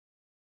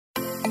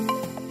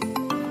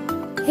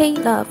Hey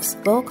loves,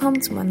 welcome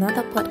to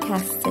another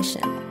podcast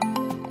session.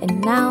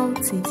 And now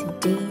to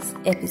today's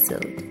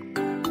episode.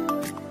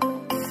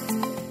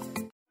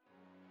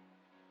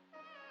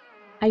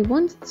 I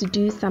want to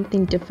do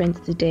something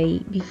different today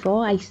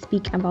before I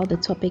speak about the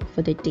topic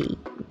for the day.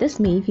 This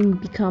may even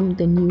become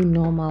the new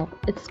normal.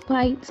 It's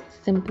quite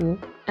simple.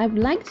 I would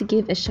like to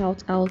give a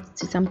shout out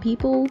to some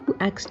people who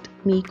asked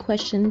me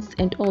questions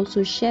and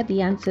also share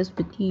the answers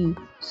with you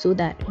so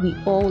that we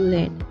all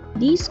learn.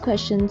 These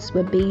questions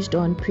were based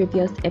on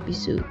previous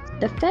episodes.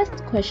 The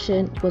first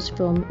question was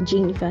from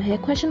Jennifer. Her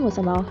question was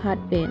about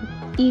heartburn,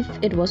 if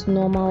it was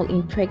normal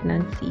in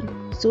pregnancy.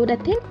 So the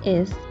thing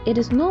is, it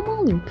is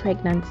normal in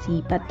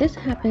pregnancy, but this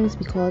happens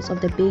because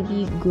of the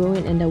baby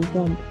growing in the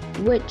womb,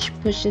 which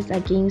pushes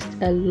against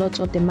a lot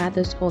of the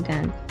mother's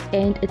organs,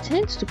 and it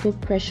tends to put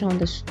pressure on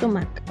the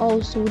stomach.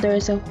 Also, there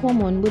is a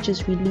hormone which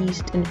is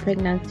released in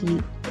pregnancy,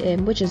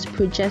 which is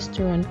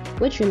progesterone,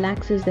 which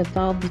relaxes the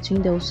valve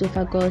between the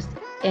esophagus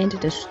and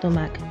the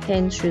stomach,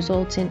 hence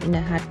resulting in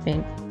a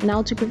heartburn.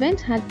 Now, to prevent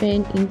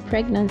heartburn in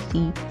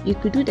pregnancy, you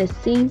could do the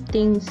same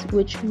things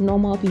which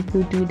normal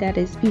people do, that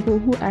is, people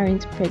who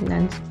aren't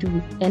pregnant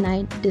do. And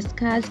I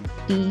discussed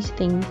these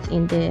things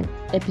in the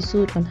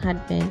episode on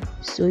heartburn,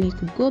 so you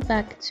could go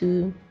back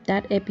to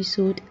that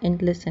episode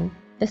and listen.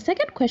 The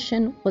second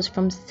question was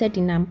from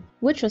Sedinam,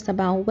 which was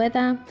about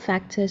whether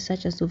factors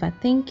such as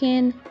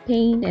overthinking,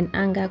 pain, and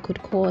anger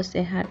could cause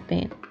a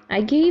heartburn. I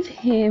gave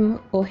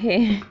him or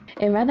her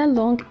a rather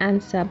long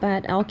answer,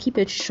 but I'll keep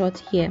it short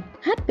here.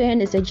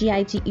 Heartburn is a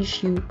GIT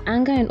issue.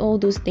 Anger and all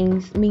those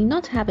things may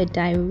not have a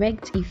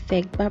direct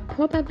effect, but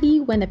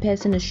probably when a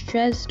person is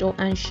stressed or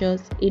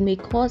anxious, it may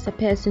cause a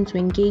person to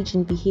engage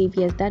in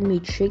behaviors that may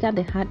trigger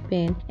the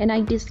heartburn. And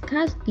I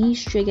discussed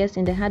these triggers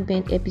in the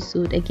heartburn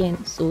episode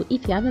again. So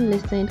if you haven't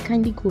listened,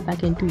 kindly go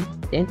back and do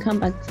it. Then come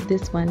back to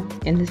this one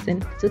and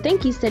listen. So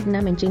thank you,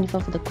 Sednam and Jennifer,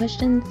 for the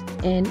questions,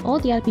 and all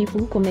the other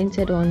people who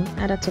commented on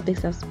other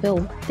topics as well.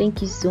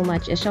 Thank you so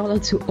much. A shout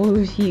out to all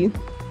of you.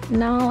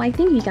 Now, I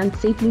think we can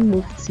safely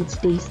move to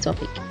today's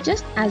topic.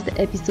 Just as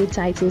the episode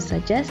title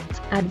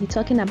suggests, I'll be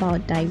talking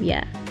about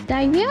diarrhea.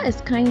 Diarrhea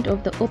is kind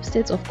of the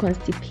opposite of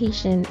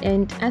constipation,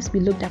 and as we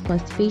looked at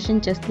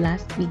constipation just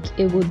last week,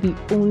 it would be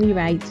only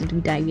right to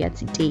do diarrhea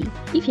today.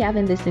 If you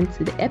haven't listened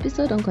to the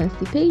episode on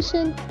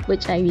constipation,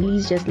 which I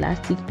released just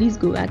last week, please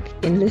go back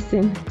and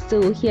listen.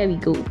 So here we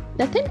go.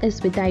 The thing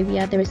is, with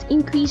diarrhea, there is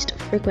increased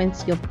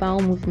frequency of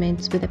bowel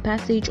movements with the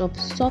passage of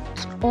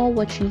soft or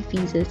watery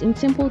feces. In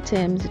simple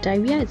terms,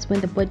 diarrhea is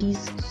when the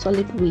body's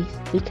solid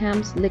waste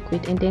becomes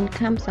liquid and then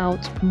comes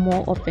out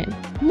more often.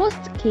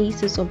 Most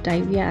cases of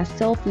diarrhea are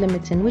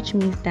self-limiting, which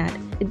means that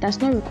it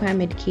does not require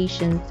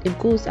medications, it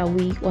goes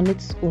away on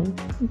its own.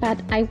 But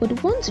I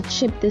would want to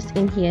chip this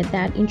in here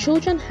that in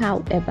children,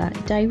 however,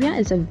 diarrhea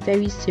is a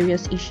very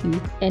serious issue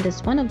and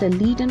is one of the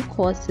leading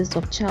causes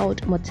of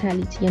child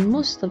mortality, and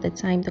most of the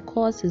time the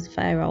cause is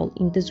viral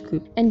in this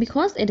group. And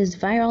because it is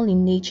viral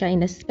in nature,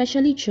 and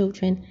especially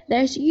children,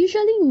 there is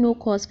usually no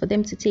cause for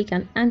them to take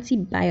an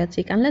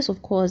antibiotic unless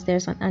of course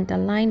there's an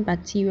underlying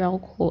bacterial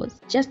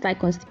cause. Just like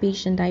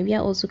constipation,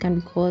 diarrhea also can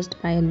be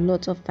caused by a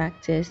lot of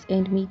factors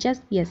and may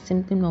just be a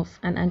symptom of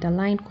an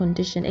underlying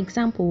condition.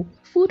 Example,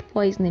 food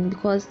poisoning,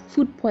 because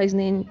food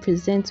poisoning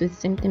presents with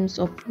symptoms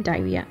of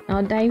diarrhea.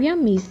 Now, diarrhea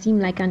may seem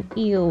like an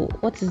ill,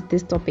 what is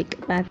this topic?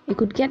 But it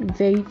could get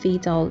very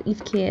fatal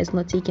if care is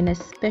not taken,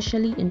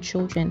 especially in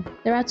children.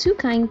 There are two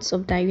kinds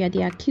of diarrhea: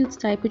 the acute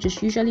type, which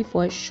is usually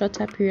for a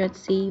shorter period,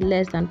 say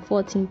less than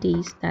 14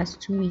 days, that's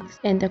 2 weeks,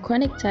 and the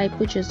chronic type,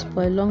 which is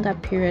for a longer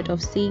period of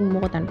say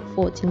more than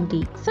 14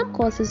 days. Some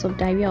causes of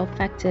diarrhea or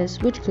factors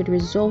which could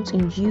result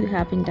in you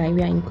having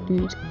diarrhea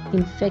include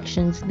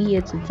infections, be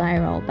it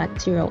viral,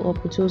 bacterial, or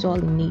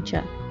protozoal in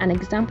nature. An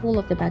example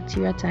of the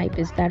bacteria type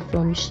is that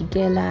from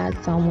Shigella,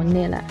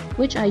 Salmonella,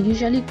 which are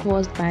usually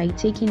caused by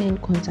taking in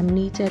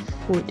contaminated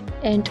food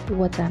and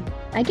water.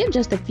 I give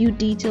just a few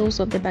details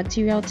of the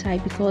bacterial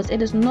type because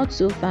it is not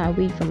so far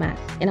away from us,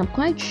 and I'm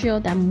quite sure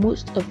that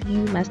most of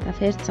you must have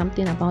heard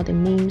something about the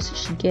names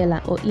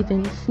Shigella or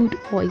even food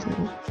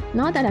poisoning.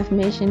 Now that I've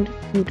mentioned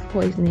food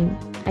poisoning,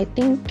 I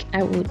think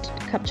I would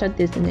capture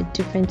this in a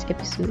different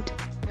episode.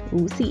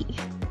 We'll see.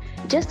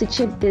 Just to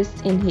chip this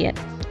in here,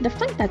 the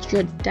fact that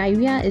your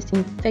diarrhea is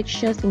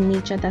infectious in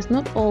nature does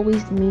not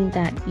always mean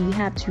that you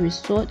have to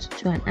resort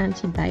to an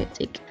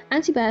antibiotic.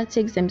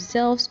 Antibiotics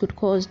themselves could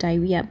cause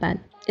diarrhea, but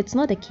it's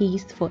not the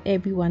case for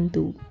everyone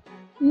though.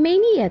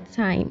 Many a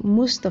time,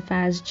 most of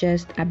us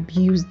just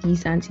abuse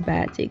these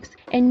antibiotics,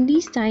 and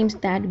these times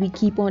that we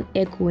keep on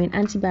echoing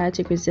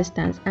antibiotic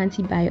resistance,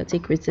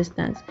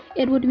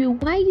 it would be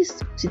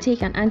wise to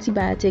take an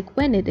antibiotic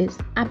when it is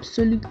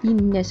absolutely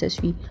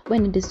necessary,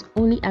 when it is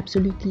only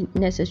absolutely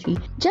necessary.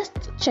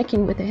 Just check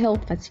in with a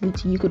health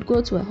facility. You could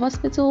go to a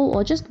hospital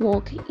or just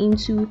walk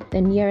into the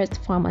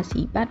nearest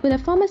pharmacy. But with a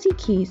pharmacy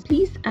case,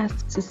 please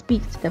ask to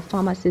speak to the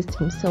pharmacist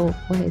himself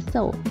or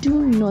herself.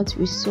 Do not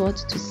resort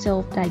to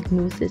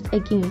self-diagnosis diagnosis.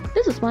 Again,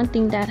 this is one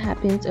thing that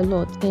happens a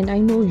lot, and I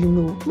know you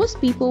know. Most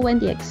people, when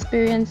they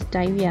experience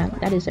diarrhea,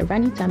 that is a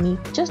runny tummy,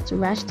 just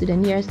rush to the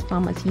nearest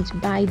pharmacy to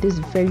buy this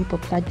very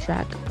popular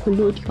drug,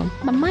 collodium.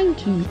 But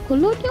mind you,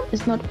 collodium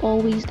is not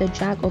always the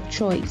drug of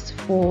choice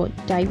for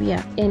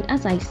diarrhea. And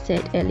as I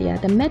said earlier,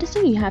 the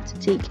medicine you have to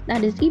take,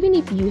 that is, even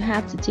if you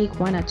have to take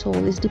one at all,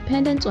 is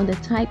dependent on the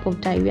type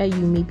of diarrhea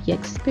you may be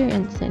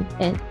experiencing.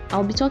 And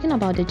I'll be talking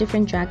about the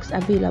different drugs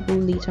available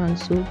later on,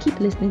 so keep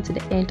listening to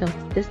the end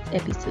of this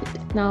episode.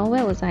 Now,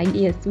 where was I?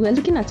 Yes, we're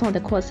looking at some of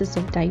the causes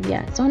of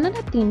diarrhea. So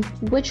another thing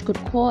which could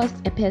cause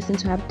a person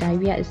to have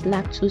diarrhea is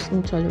lactose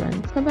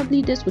intolerance.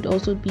 Probably this would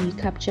also be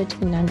captured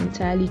in an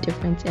entirely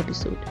different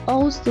episode.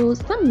 Also,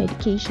 some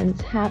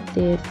medications have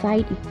the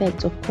side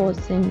effects of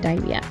causing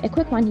diarrhea. A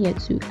quick one here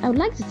too. I would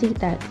like to say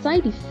that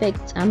side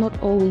effects are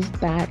not always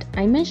bad.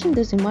 I mentioned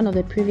this in one of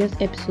the previous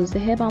episodes, the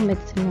herbal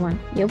medicine one,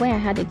 where I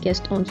had a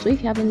guest on. So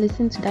if you haven't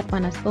listened to that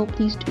one as well,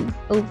 please do.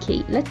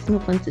 Okay, let's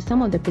move on to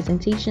some of the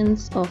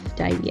presentations of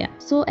diarrhea.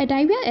 So a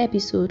diarrhea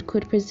episode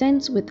could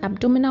present with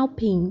abdominal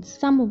pains,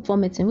 some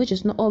vomiting, which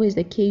is not always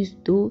the case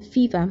though,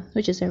 fever,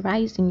 which is a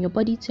rise in your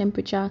body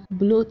temperature,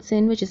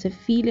 bloating, which is a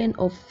feeling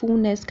of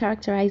fullness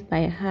characterized by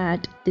a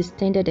hard,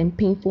 distended and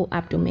painful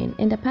abdomen,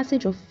 and the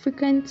passage of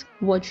frequent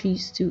watery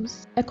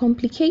stools. A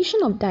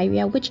complication of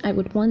diarrhea which I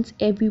would want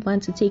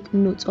everyone to take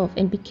note of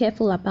and be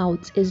careful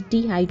about is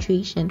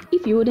dehydration.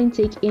 If you wouldn't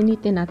take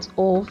anything at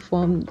all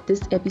from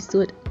this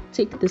episode,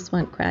 take this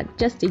one, crowd.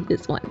 Just take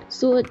this one.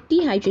 So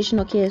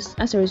dehydration occurs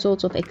as a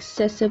result of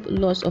excessive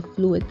loss of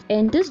fluid,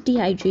 and this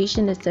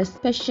dehydration is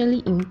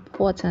especially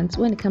important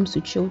when it comes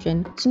to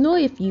children. To know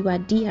if you are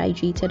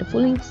dehydrated, the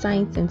following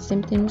signs and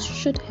symptoms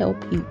should help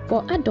you.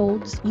 For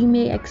adults, you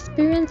may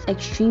experience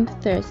extreme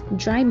thirst,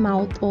 dry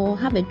mouth, or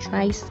have a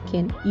dry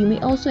skin. You may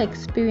also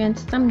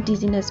experience some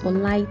dizziness or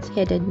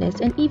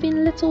lightheadedness, and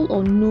even little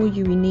or no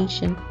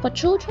urination. For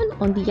children,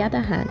 on the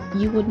other hand,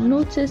 you would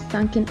notice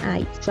sunken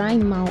eyes, dry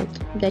mouth.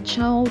 The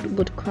child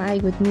would cry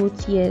with no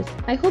tears.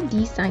 I hope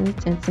these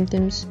signs and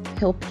symptoms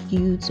help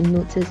you to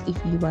notice if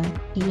you are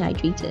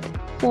dehydrated.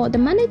 For the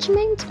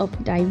management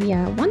of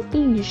diarrhea, one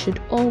thing you should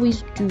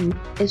always do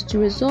is to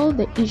resolve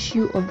the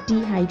issue of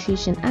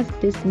dehydration, as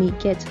this may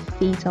get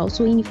fatal.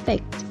 So in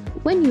effect,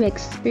 when you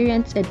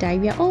experience a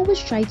diarrhea, always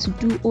try to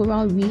do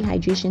oral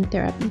rehydration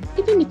therapy.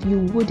 Even if you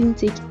wouldn't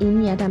take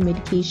any other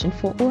medication,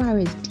 for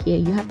ORS, dear,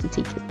 you have to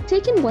take it.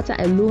 Taking water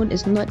alone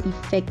is not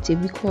effective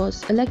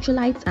because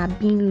electrolytes are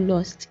being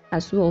lost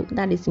as well,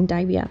 that is in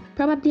diarrhea.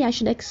 Probably I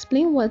should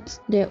explain what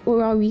the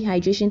oral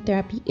rehydration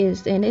therapy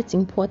is and its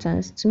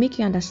importance to make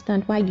you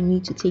understand why you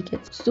need to take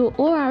it. So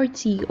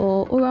ORT,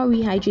 or oral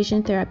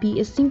rehydration therapy,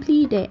 is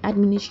simply the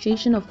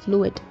administration of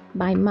fluid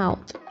by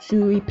mouth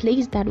to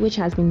replace that which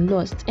has been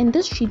lost, and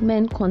this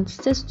treatment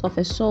consists of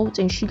a salt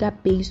and sugar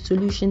based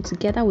solution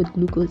together with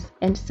glucose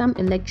and some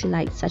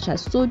electrolytes such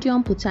as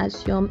sodium,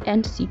 potassium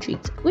and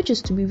citrate, which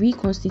is to be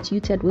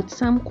reconstituted with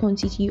some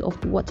quantity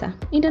of water.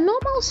 In the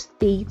normal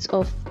state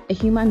of a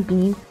human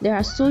being, there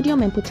are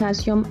sodium and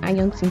potassium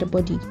ions in the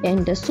body,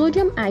 and the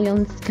sodium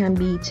ions can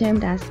be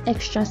termed as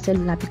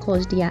extracellular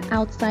because they are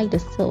outside the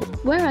cell,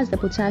 whereas the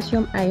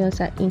potassium ions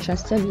are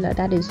intracellular,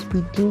 that is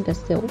within the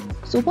cell.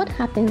 So what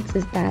happens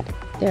is that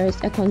there is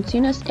a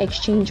continuous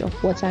exchange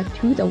of water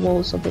through the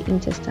walls of the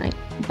intestine.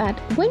 But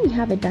when you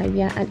have a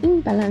diarrhea, an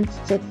imbalance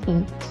sets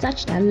in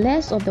such that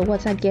less of the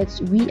water gets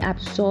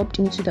reabsorbed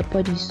into the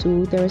body,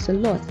 so there is a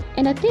loss.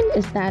 And the thing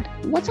is that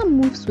water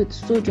moves with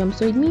sodium,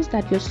 so it means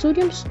that your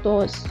sodium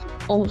stores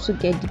also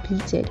get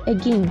depleted.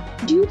 Again,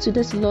 due to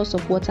this loss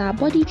of water, our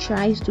body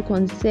tries to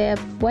conserve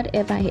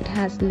whatever it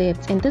has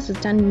left, and this is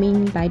done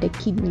mainly by the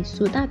kidneys.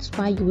 So that's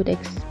why you would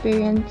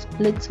experience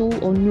little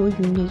or no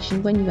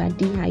urination when you are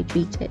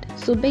dehydrated.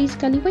 So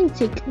basically, when you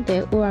take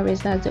the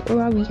ORS, that's the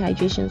oral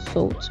rehydration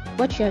salt,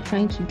 what you are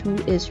trying to do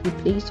is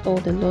replace all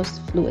the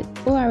lost fluid.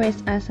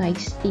 ORS, as I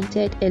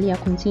stated earlier,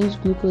 contains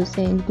glucose,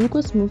 and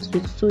glucose moves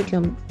with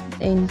sodium,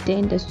 and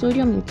then the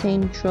sodium in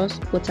turn draws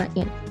water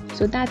in.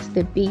 So that's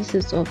the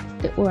basis of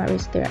the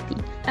ORS therapy.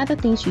 Other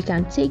things you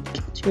can take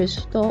to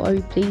restore or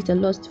replace the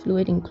lost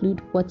fluid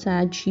include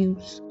water,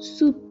 juice,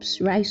 soups,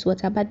 rice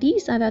water, but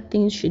these other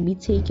things should be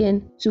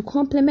taken to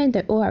complement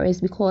the ORS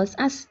because,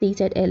 as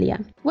stated earlier,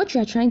 what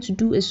you are trying to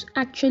do is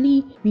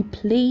actually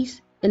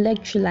replace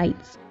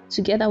electrolytes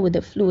together with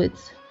the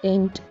fluids,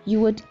 and you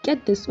would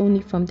get this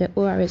only from the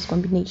ORS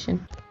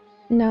combination.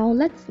 Now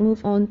let's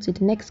move on to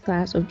the next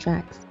class of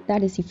drugs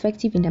that is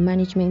effective in the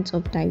management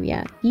of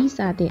diarrhea. These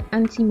are the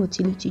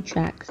anti-motility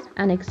drugs,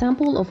 an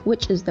example of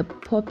which is the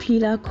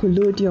popular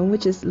collodium,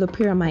 which is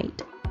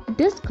loperamide.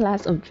 This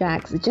class of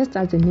drugs, just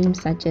as the name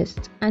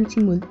suggests,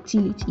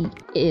 anti-motility,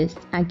 is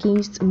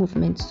against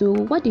movement. So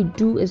what they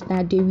do is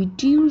that they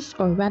reduce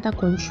or rather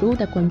control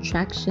the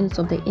contractions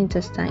of the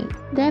intestines,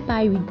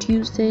 thereby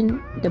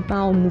reducing the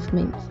bowel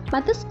movements.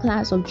 But this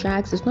class of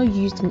drugs is not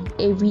used in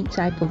every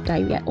type of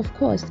diarrhea. Of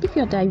course, if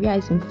your diarrhea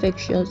is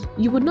infectious,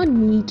 you would not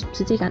need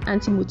to take an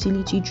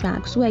anti-motility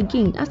drug. So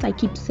again, as I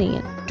keep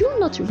saying, do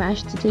not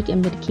rush to take a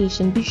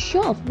medication. Be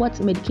sure of what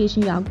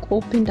medication you are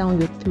gulping down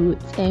your throat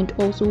and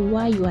also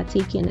why you are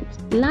taking it.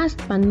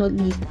 Last but not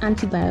least,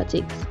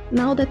 antibiotics.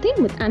 Now the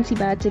thing with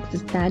antibiotics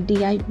is that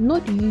they are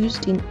not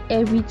used in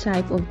every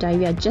type of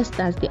diarrhea, just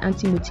as the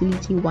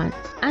anti-motility ones.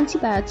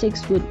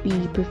 Antibiotics would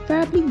be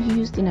preferably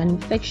used in an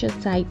infectious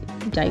type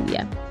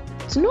diarrhea.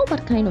 To know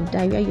what kind of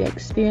diarrhea you're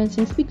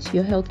experiencing, speak to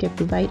your healthcare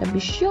provider. Be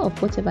sure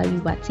of whatever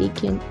you are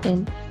taking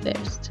in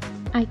first.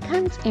 I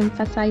can't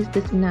emphasize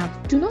this enough.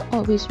 Do not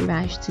always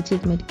rush to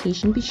take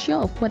medication. Be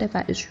sure of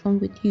whatever is wrong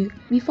with you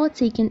before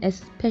taking,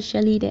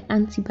 especially the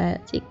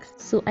antibiotics.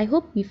 So I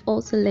hope we've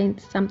also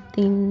learned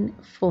something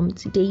from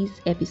today's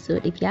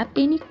episode. If you have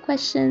any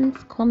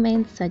questions,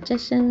 comments,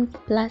 suggestions,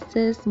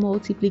 pluses,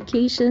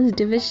 multiplications,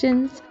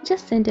 divisions,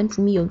 just send them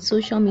to me on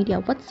social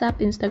media, WhatsApp,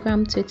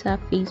 Instagram, Twitter,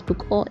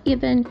 Facebook, or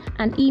even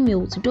an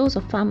email to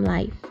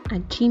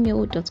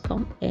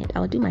doseoffarmlife@gmail.com, and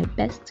I'll do my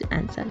best to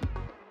answer.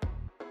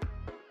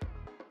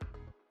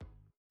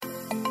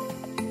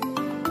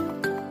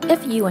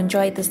 If you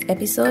enjoyed this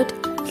episode,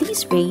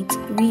 please rate,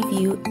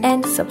 review,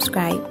 and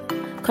subscribe.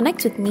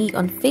 Connect with me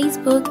on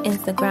Facebook,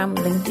 Instagram,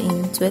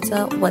 LinkedIn,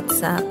 Twitter,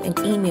 WhatsApp, and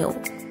email.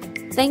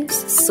 Thanks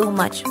so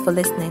much for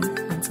listening.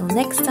 Until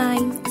next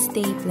time,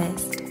 stay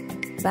blessed.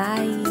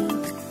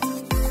 Bye.